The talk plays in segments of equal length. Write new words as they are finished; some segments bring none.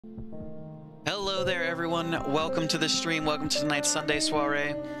Hello there, everyone. Welcome to the stream. Welcome to tonight's Sunday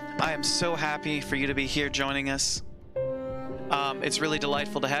soiree. I am so happy for you to be here joining us. It's really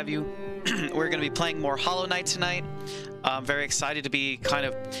delightful to have you. We're going to be playing more Hollow Knight tonight. I'm very excited to be kind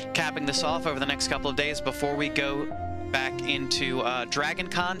of capping this off over the next couple of days before we go back into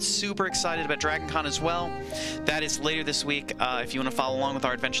DragonCon. Super excited about DragonCon as well. That is later this week. If you want to follow along with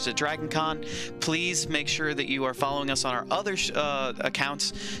our adventures at DragonCon, please make sure that you are following us on our other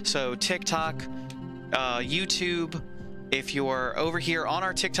accounts. So TikTok, YouTube. If you're over here on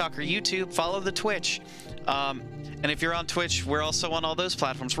our TikTok or YouTube, follow the Twitch. And if you're on Twitch, we're also on all those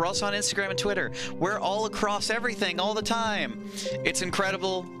platforms. We're also on Instagram and Twitter. We're all across everything all the time. It's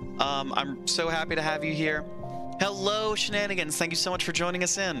incredible. I'm so happy to have you here. Hello, Shenanigans. Thank you so much for joining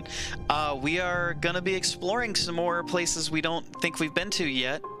us in. We are going to be exploring some more places we don't think we've been to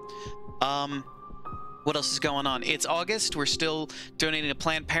yet. What else is going on? It's August. We're still donating to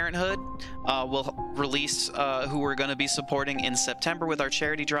Planned Parenthood. We'll release who we're going to be supporting in September with our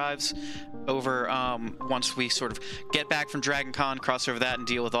charity drives over once we sort of get back from DragonCon, cross over that, and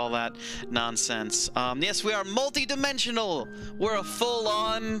deal with all that nonsense. Yes, we are multi-dimensional. We're a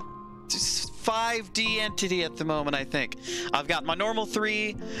full-on 5D entity at the moment, I think. I've got my normal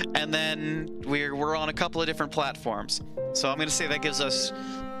 3, and then we're on a couple of different platforms. So I'm going to say that gives us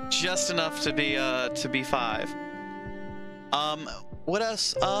just enough to be 5. What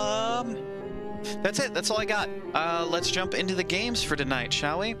else? That's it. That's all I got. Let's jump into the games for tonight,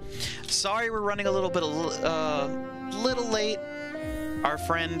 shall we? Sorry we're running a little late. Our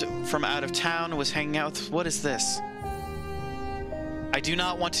friend from out of town was hanging out with... What is this? I do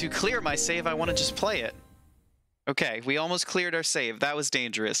not want to clear my save. I want to just play it. Okay, we almost cleared our save. That was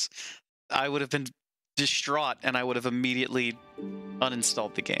dangerous. I would have been distraught, and I would have immediately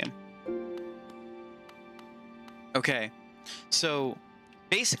uninstalled the game. Okay, so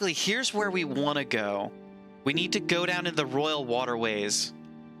basically, here's where we want to go. We need to go down in the Royal Waterways.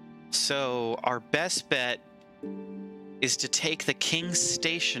 So our best bet is to take the King's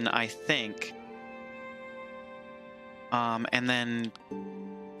Station, I think. And then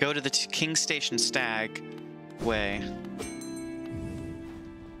go to the King's Station Stag way.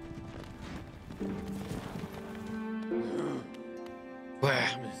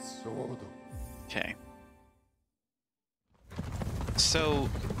 Okay. So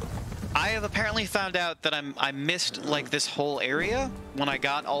I have apparently found out that I missed like this whole area when I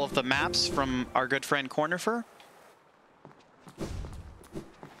got all of the maps from our good friend Cornifer.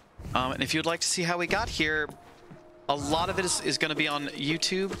 And if you'd like to see how we got here, a lot of it is going to be on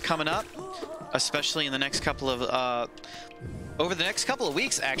YouTube coming up, especially in the next couple of over the next couple of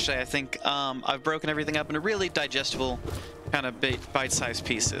weeks. Actually, I think I've broken everything up into really digestible kind of bite-sized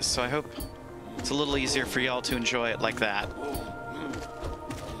pieces. So I hope it's a little easier for y'all to enjoy it like that.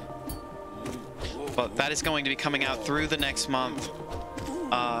 But that is going to be coming out through the next month,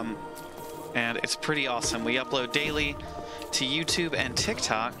 and it's pretty awesome. We upload daily to YouTube and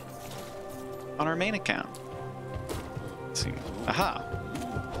TikTok on our main account. Let's see. Aha.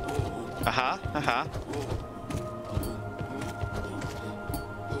 Aha. Aha.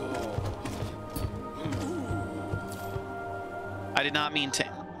 I did not mean to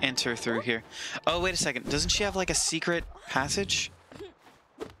enter through here. Oh, wait a second. Doesn't she have like a secret passage?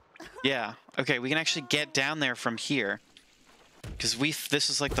 Yeah. Okay, we can actually get down there from here. Because this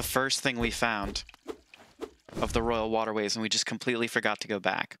is like the first thing we found of the Royal Waterways, and we just completely forgot to go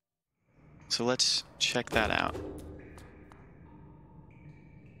back. So let's check that out.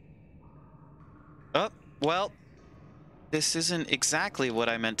 Oh, well, this isn't exactly what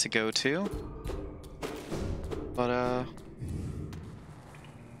I meant to go to. But,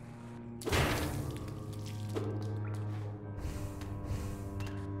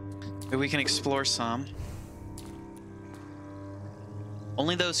 we can explore some.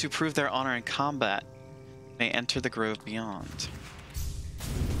 Only those who prove their honor in combat may enter the grove beyond.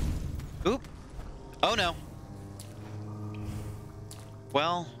 Oop. Oh, no.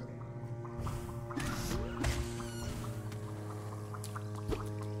 Well...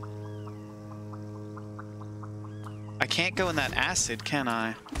 I can't go in that acid, can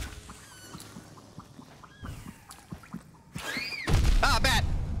I? Ah, bat!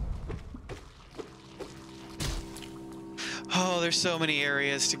 Oh, there's so many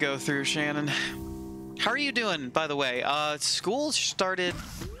areas to go through, Shannon. How are you doing, by the way? School started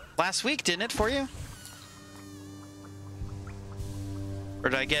last week, didn't it, for you? Or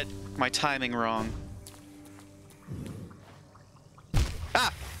did I get my timing wrong?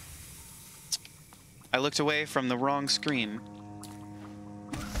 Ah! I looked away from the wrong screen.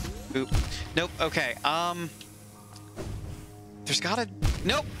 Oop. Nope. Okay. There's gotta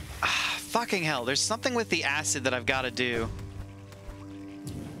Nope. Ah, fucking hell. There's something with the acid that I've got to do.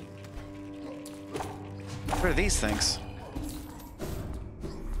 What are these things?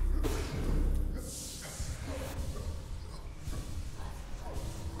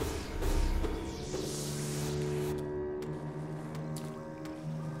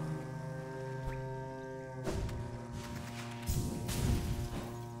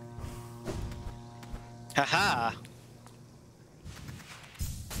 Haha.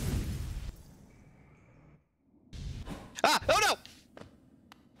 Ah! Oh no!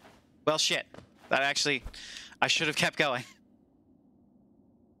 Well, shit. That actually... I should have kept going.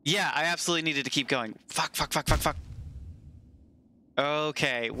 Yeah, I absolutely needed to keep going. Fuck, fuck, fuck, fuck, fuck.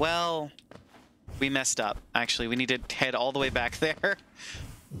 Okay, well... We messed up. Actually, we need to head all the way back there.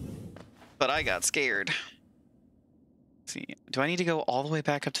 But I got scared. Let's see. Do I need to go all the way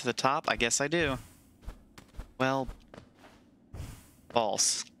back up to the top? I guess I do. Well...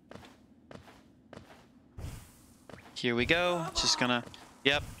 False. Here we go. Just gonna...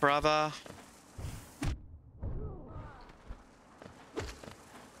 Yep, brava.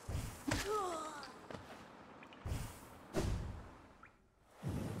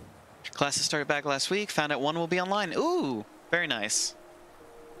 Classes started back last week. Found out one will be online. Ooh, very nice.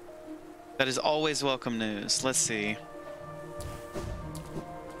 That is always welcome news. Let's see.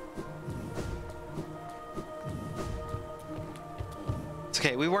 It's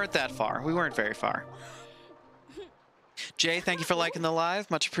okay, we weren't that far. We weren't very far. Jay, thank you for liking the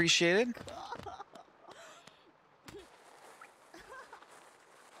live. Much appreciated.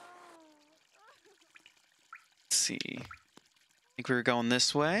 Let's see. I think we were going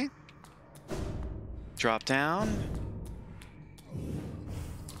this way. Drop down.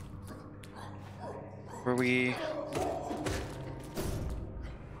 Were we...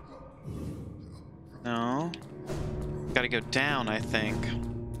 No. Gotta go down, I think.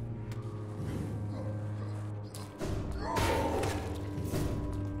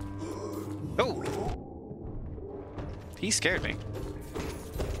 Oh! He scared me.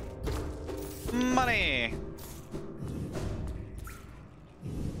 Money!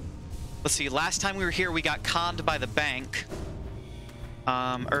 Let's see, last time we were here, we got conned by the bank.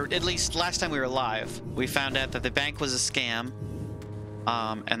 Or at least last time we were alive. We found out that the bank was a scam.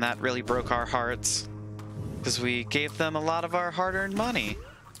 And that really broke our hearts. Because we gave them a lot of our hard-earned money.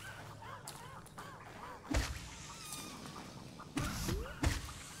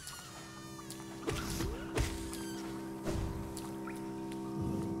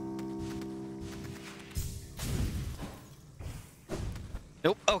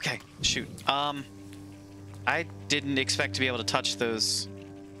 Nope. Okay. Shoot. I didn't expect to be able to touch those.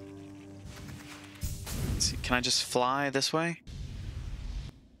 Let's see. Can I just fly this way?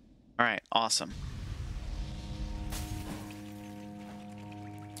 All right. Awesome.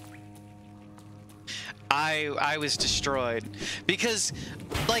 I was destroyed because,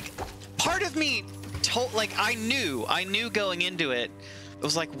 like, part of me told, like, I knew going into it. It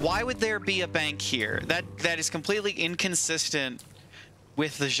was like, why would there be a bank here? That is completely inconsistent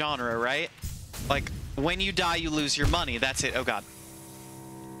with the genre, right? Like, when you die, you lose your money. That's it. Oh, God.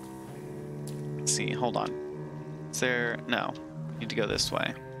 Let's see. Hold on. Is there... No. Need to go this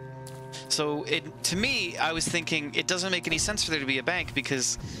way. So, to me, I was thinking, it doesn't make any sense for there to be a bank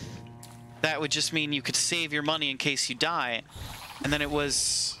because that would just mean you could save your money in case you die. And then it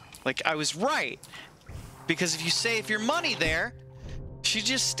was... Like, I was right. Because if you save your money there, she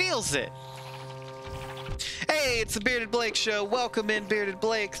just steals it. Hey, it's the Bearded Blake Show. Welcome in, Bearded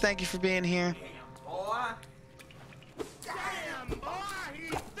Blake. Thank you for being here. Boy. Damn, boy, he's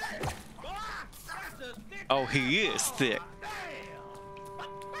thick. Boy, that's a thick. Oh, he is thick.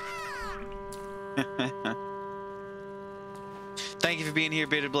 Thank you for being here,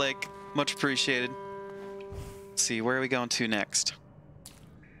 Bearded Blake. Much appreciated. Let's see, where are we going to next?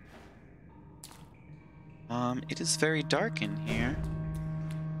 It is very dark in here.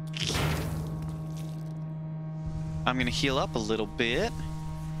 I'm gonna heal up a little bit.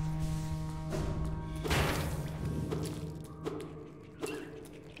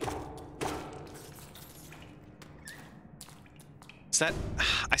 Is that...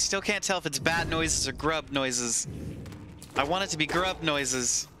 I still can't tell if it's bat noises or grub noises. I want it to be grub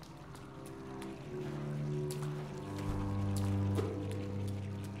noises.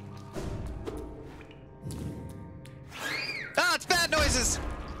 Ah, it's bat noises!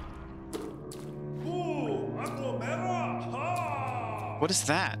 What is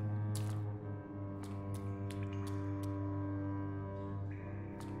that?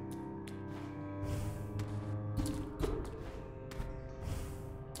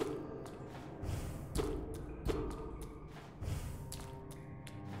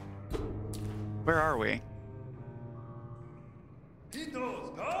 Where are we?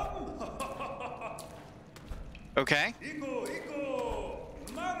 Okay.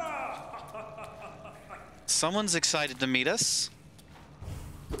 Someone's excited to meet us.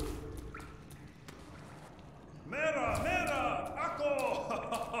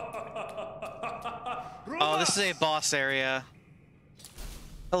 Oh, this is a boss area.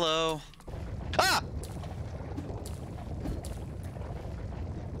 Hello. Ah!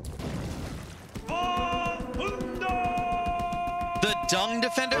 The dung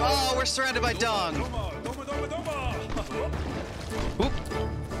defender? Oh, we're surrounded by dung. Oop.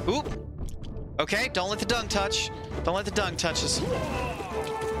 Oop. Okay, don't let the dung touch. Don't let the dung touch us.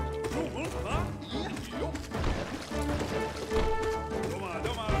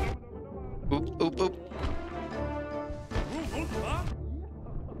 Oop, oop, oop.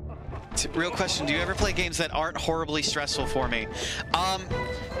 Real question, do you ever play games that aren't horribly stressful for me?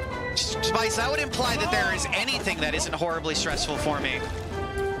 Spice, that would imply that there is anything that isn't horribly stressful for me.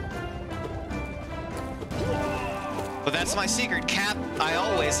 But that's my secret, Cap. I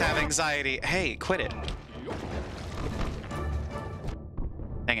always have anxiety. Hey, quit it.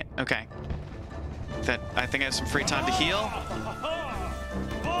 Dang it. Okay. I think I have some free time to heal.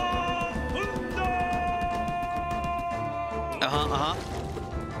 Uh-huh.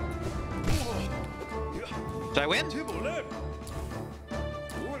 Did I win?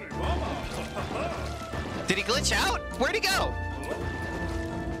 Did he glitch out? Where'd he go?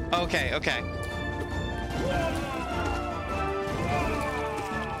 Okay, okay.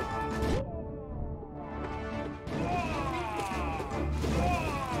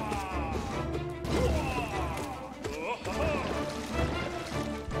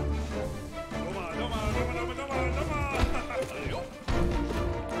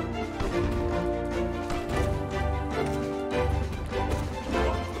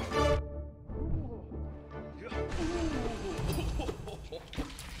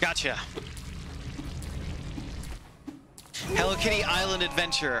 Gotcha. Hello Kitty Island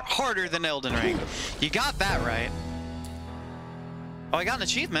Adventure. Harder than Elden Ring. You got that right. Oh, I got an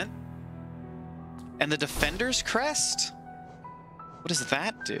achievement. And the Defender's Crest? What does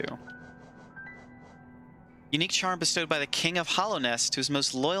that do? Unique charm bestowed by the King of Hollownest to his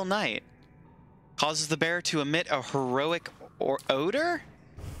most loyal knight. Causes the bearer to emit a heroic odor?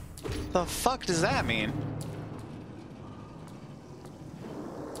 The fuck does that mean?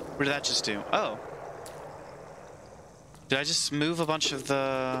 What did that just do? Oh. Did I just move a bunch of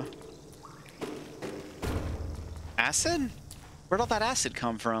the acid? Where'd all that acid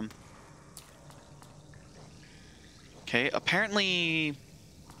come from? Okay, apparently,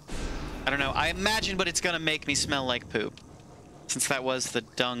 I don't know. I imagine, but it's gonna make me smell like poop, since that was the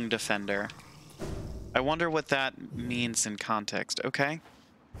dung defender. I wonder what that means in context. Okay,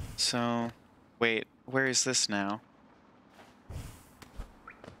 so wait, where is this now?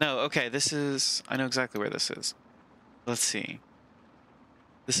 No, okay, this is... I know exactly where this is. Let's see.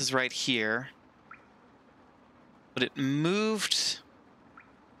 This is right here. But it moved...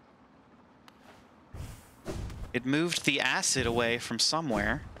 It moved the acid away from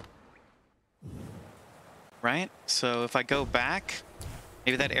somewhere. Right? So if I go back,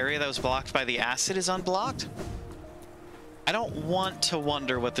 maybe that area that was blocked by the acid is unblocked? I don't want to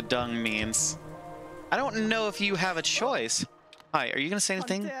wonder what the dung means. I don't know if you have a choice. Hi, are you gonna say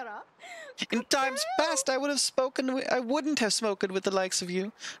anything? In times past, I wouldn't have spoken with the likes of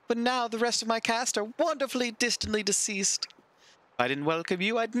you, but now the rest of my cast are wonderfully distantly deceased. If I didn't welcome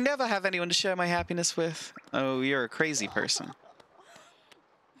you, I'd never have anyone to share my happiness with. Oh, you're a crazy person.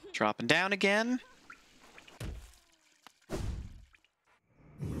 Dropping down again.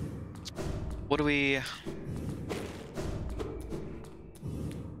 What do we...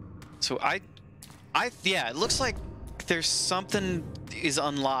 So yeah, it looks like there's something is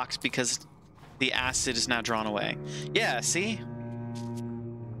unlocked because the acid is now drawn away. Yeah, see?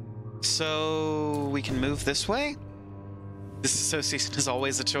 So we can move this way? Disassociation is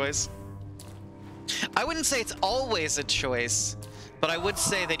always a choice. I wouldn't say it's always a choice, but I would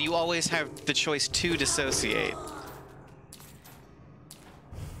say that you always have the choice to dissociate.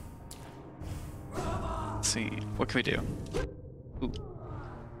 Let's see, what can we do? Ooh.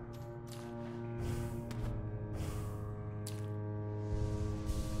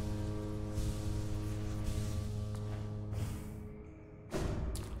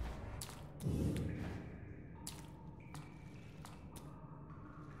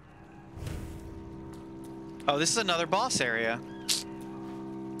 Oh, this is another boss area.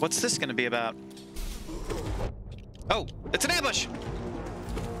 What's this gonna be about? Oh, it's an ambush!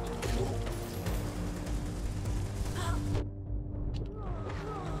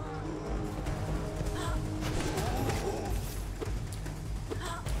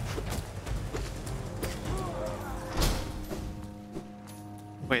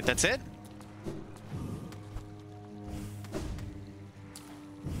 Wait, that's it?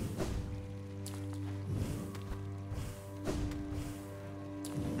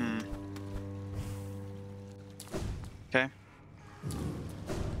 Okay.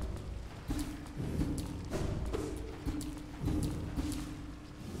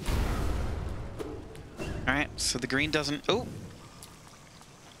 Alright, so the green doesn't... Oh!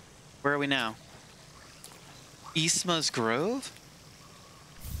 Where are we now? Isma's Grove?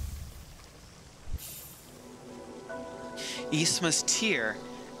 Isma's Tear.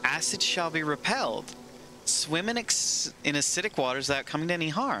 Acid shall be repelled. Swim in acidic waters without coming to any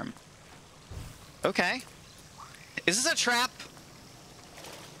harm. Okay. Is this a trap?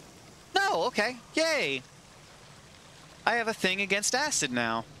 No, okay. Yay! I have a thing against acid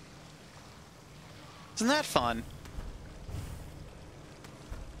now. Isn't that fun?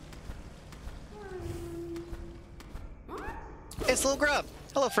 Hey, it's a little grub.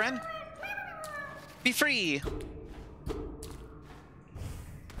 Hello, friend. Be free.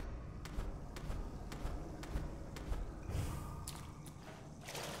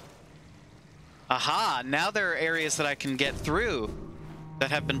 Aha! Now there are areas that I can get through that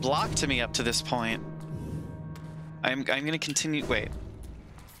have been blocked to me up to this point. I'm gonna continue. Wait.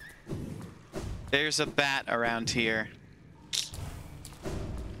 There's a bat around here.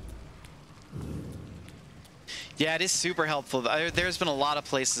 Yeah, it is super helpful. There's been a lot of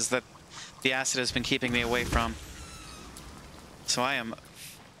places that the acid has been keeping me away from. So I am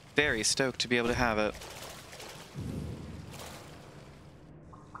very stoked to be able to have it.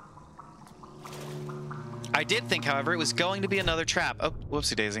 I did think, however, it was going to be another trap. Oh,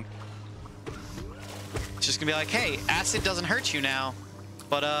 whoopsie daisy. It's just gonna be like, hey, acid doesn't hurt you now.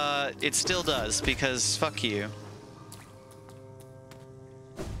 But, it still does, because fuck you.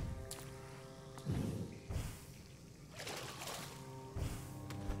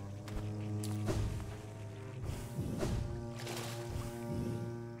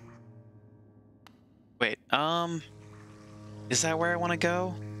 Wait, is that where I want to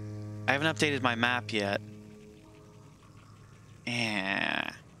go? I haven't updated my map yet.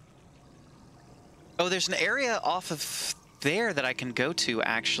 Yeah. Oh, there's an area off of there that I can go to,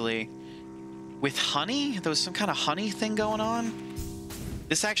 actually. With honey? There was some kind of honey thing going on?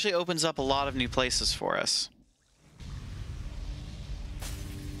 This actually opens up a lot of new places for us.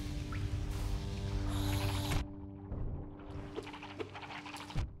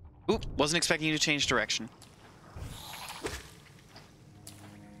 Oop, wasn't expecting you to change direction.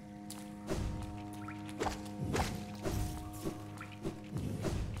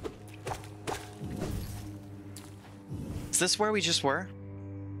 Is this where we just were?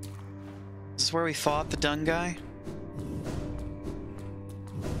 Is this where we fought the dung guy?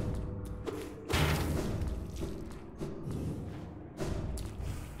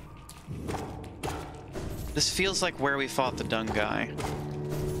 This feels like where we fought the dung guy.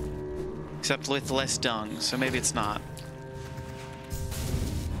 Except with less dung, so maybe it's not.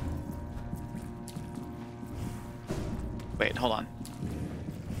 Wait, hold on.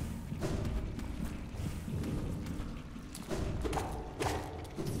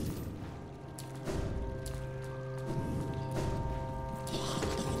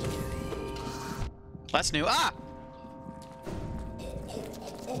 That's new. Ah!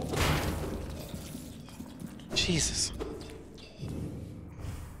 Jesus.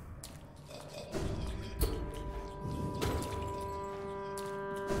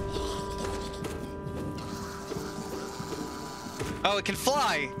 Oh, it can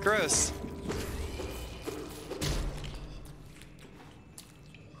fly! Gross.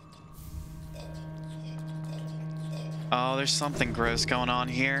 Oh, there's something gross going on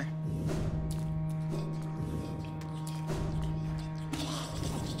here.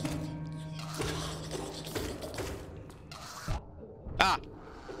 Ah!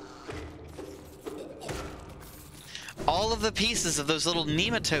 All of the pieces of those little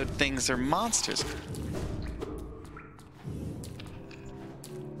nematode things are monsters.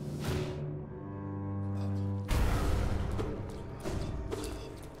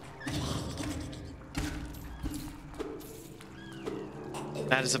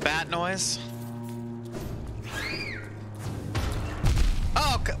 That is a bat noise.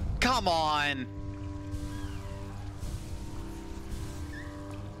 Oh, come on.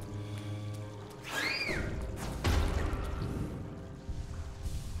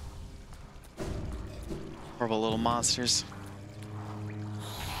 Horrible little monsters.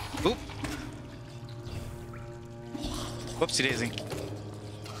 Oop. Whoopsie daisy.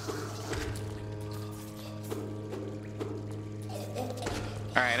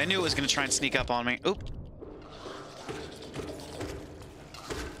 Alright, I knew it was going to try and sneak up on me. Oop.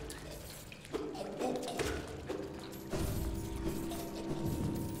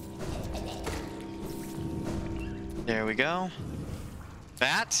 There we go.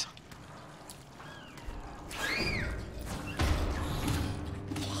 That.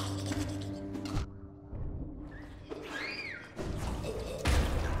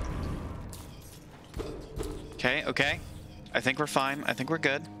 Okay, okay. I think we're fine. I think we're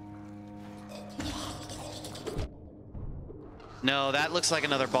good. No, that looks like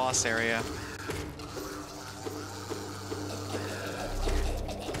another boss area.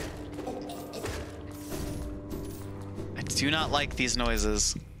 I do not like these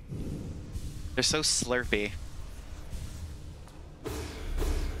noises. They're so slurpy.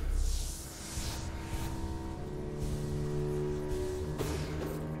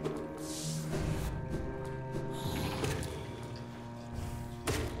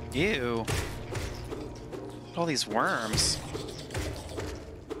 Ew. Look at all these worms.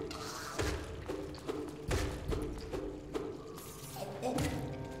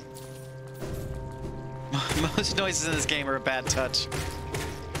 Most noises in this game are a bad touch.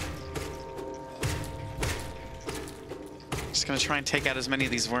 Just gonna try and take out as many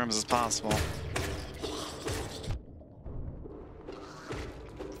of these worms as possible.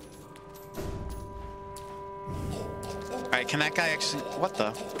 Alright, can that guy actually... What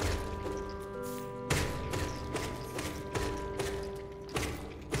the?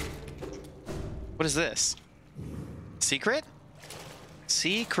 What is this? Secret?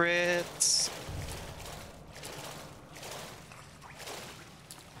 Secrets.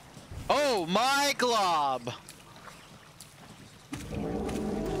 Oh, my glob!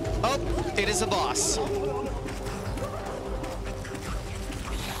 Oh, it is a boss.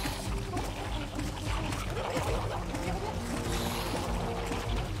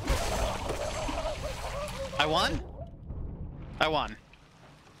 I won? I won.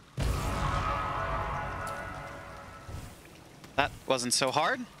 That wasn't so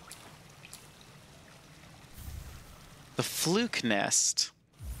hard. The fluke nest.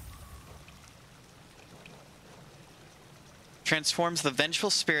 Transforms the vengeful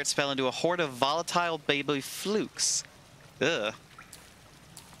spirit spell into a horde of volatile baby flukes. Ugh.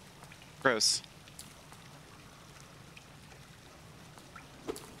 Gross.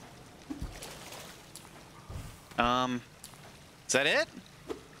 Is that it?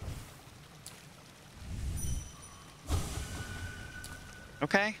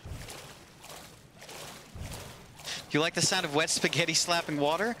 Okay. You like the sound of wet spaghetti slapping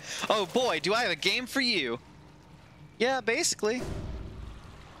water? Oh boy, do I have a game for you. Yeah, basically.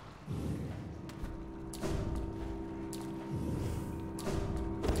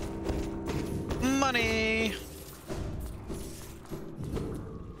 Money!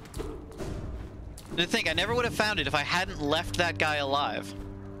 To think, I never would have found it if I hadn't left that guy alive.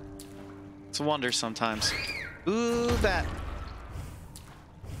 It's a wonder sometimes. Ooh, that.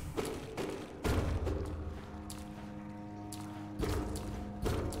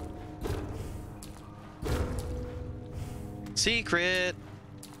 Secret.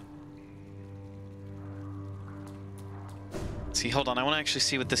 See, hold on. I want to actually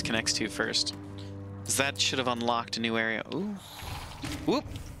see what this connects to first. Because that should have unlocked a new area. Ooh. Whoop.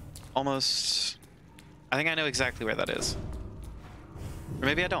 Almost. I think I know exactly where that is. Or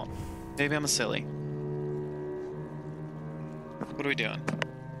maybe I don't. Maybe I'm a silly. What are we doing?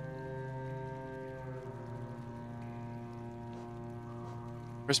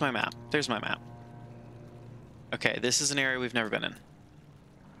 Where's my map? There's my map. Okay, this is an area we've never been in.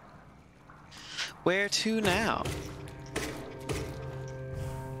 Where to now?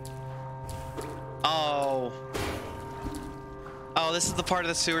 Oh. Oh, this is the part of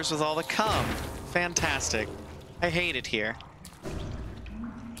the sewers with all the cum. Fantastic. I hate it here.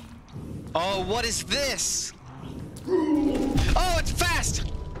 Oh, what is this? Oh, it's fast!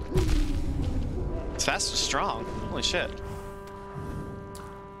 It's fast and strong. Holy shit.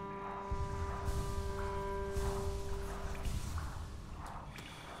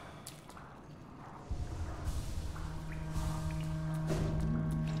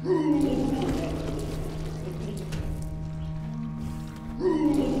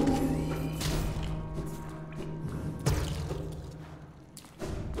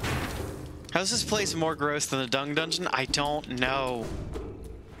 How's this place more gross than the dung dungeon? I don't know.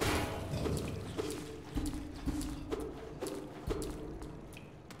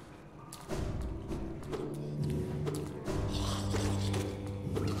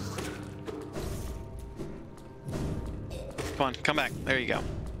 Come on, come back. There you go.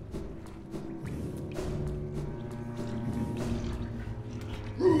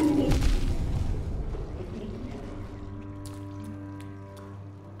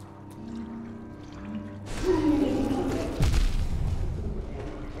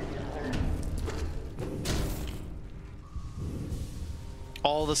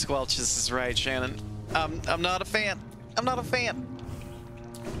 all the squelches is right, Shannon. I'm not a fan. I'm not a fan.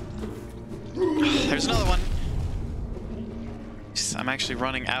 There's another one. I'm actually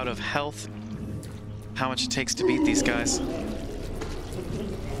running out of health. How much it takes to beat these guys.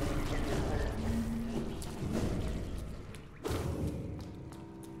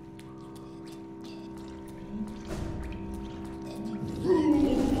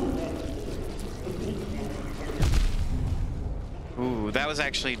 Ooh, that was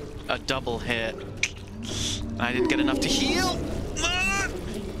actually a double hit. I didn't get enough to heal. Ah!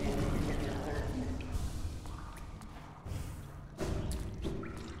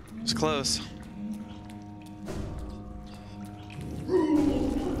 It's close.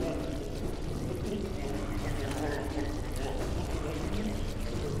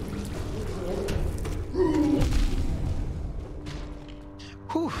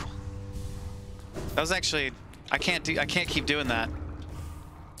 Whew. That was actually, I can't keep doing that.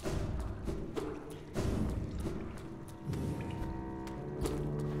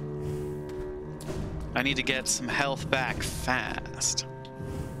 I need to get some health back fast.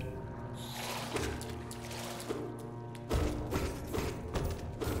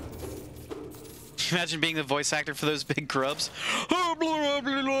 Imagine being the voice actor for those big grubs. I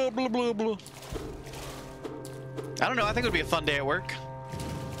don't know, I think it would be a fun day at work.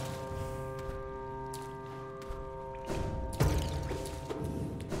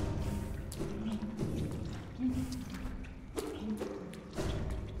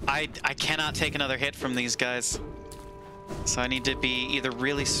 I cannot take another hit from these guys. So I need to be either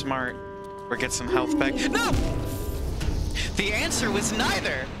really smart or get some health back. No! The answer was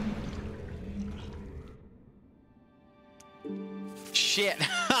neither! Shit.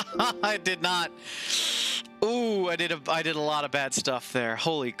 I did not. Ooh, I did a lot of bad stuff there.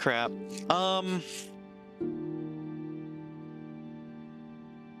 Holy crap.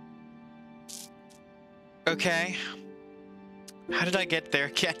 Okay. How did I get there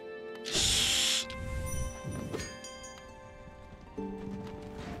again?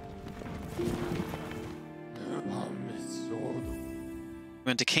 We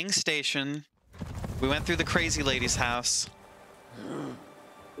went to King Station. We went through the crazy lady's house.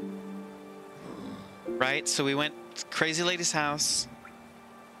 Right? So we went to crazy lady's house.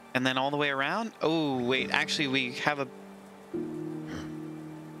 And then all the way around? Oh, wait. Actually, we have a...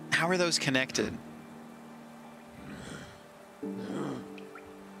 How are those connected?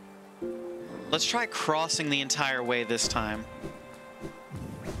 Let's try crossing the entire way this time.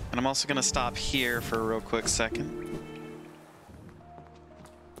 And I'm also going to stop here for a real quick second.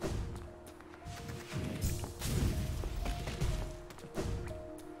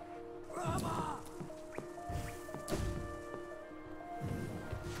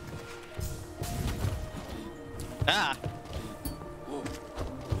 Ah!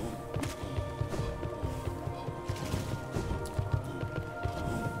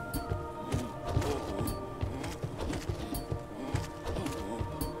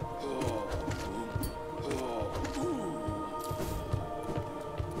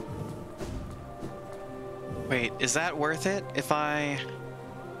 Wait, is that worth it if I...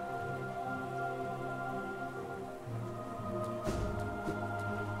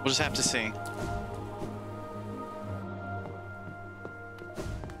 We'll just have to see.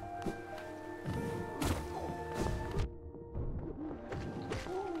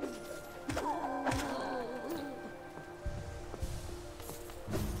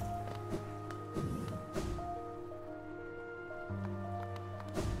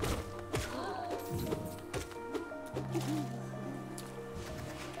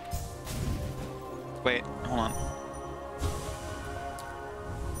 Wait, hold on.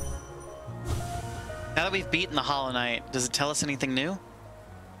 Now that we've beaten the Hollow Knight, does it tell us anything new?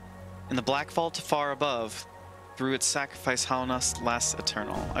 In the black vault far above, through its sacrifice, hollowness lasts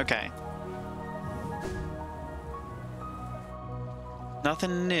eternal. Okay.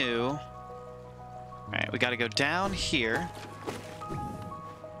 Nothing new. Alright, we gotta go down here.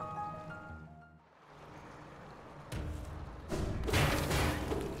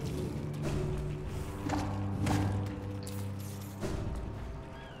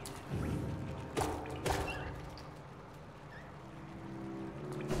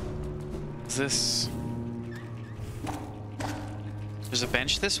 Is this... There's a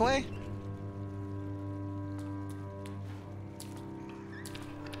bench this way?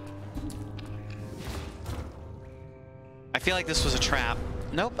 I feel like this was a trap.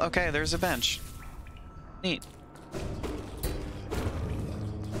 Nope, okay, there's a bench. Neat.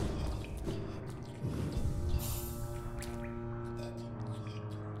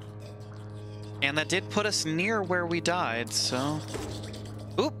 And that did put us near where we died, so...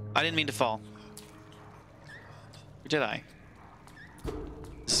 I didn't mean to fall. Or did I?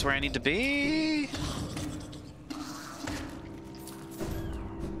 This is where I need to be?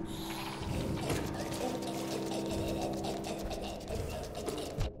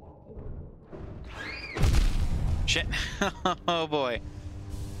 Shit. Oh boy.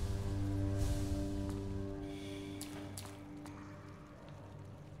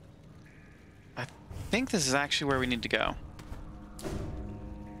 I think this is actually where we need to go.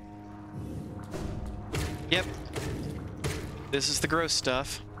 Yep. This is the gross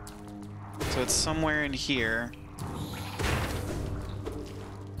stuff. So it's somewhere in here.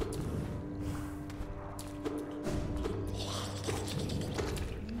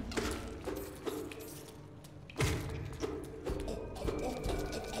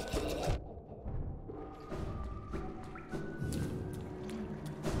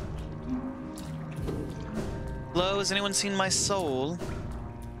 Hello, has anyone seen my soul?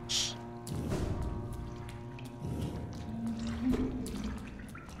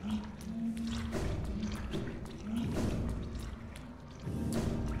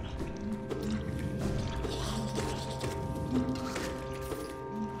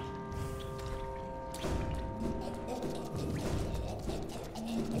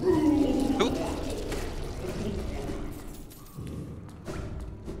 Oop.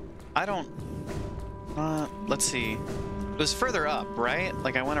 I don't... let's see. It was further up, right?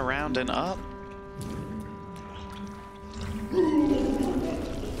 Like I went around and up?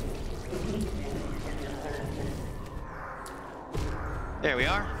 There we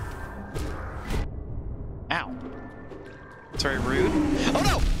are. Ow. That's very rude. Oh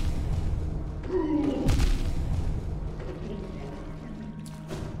no!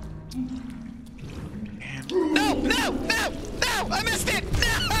 And... No! No! No! No! I missed it!